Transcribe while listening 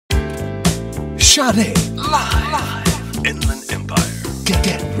Sade, Live. Inland Empire.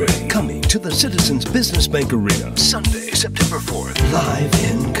 Get ready. Coming to the Citizens Business Bank Arena. Sunday, September 4th. Live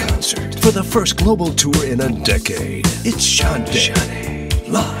in concert. For the first global tour in a decade. It's Sade.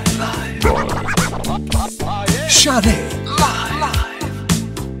 Live. Sade. Live.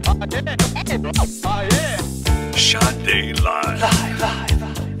 Sade Live.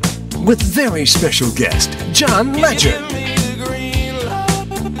 With very special guest, John Legend.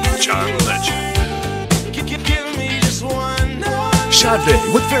 John Legend. Sade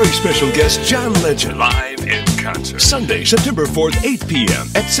with very special guest, John Legend. Live in concert. Sunday, September 4th, 8 p.m.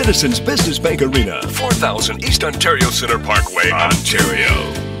 at Citizens Business Bank Arena. 4000 East Ontario Center Parkway,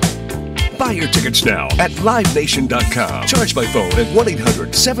 Ontario. Buy your tickets now at livenation.com. Charge by phone at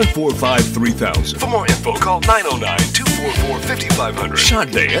 1-800-745-3000. For more info, call 909-244-5500.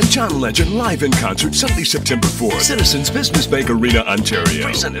 Sade and John Legend live in concert Sunday, September 4th. Citizens Business Bank Arena, Ontario.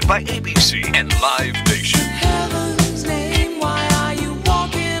 Presented by ABC and Live Nation.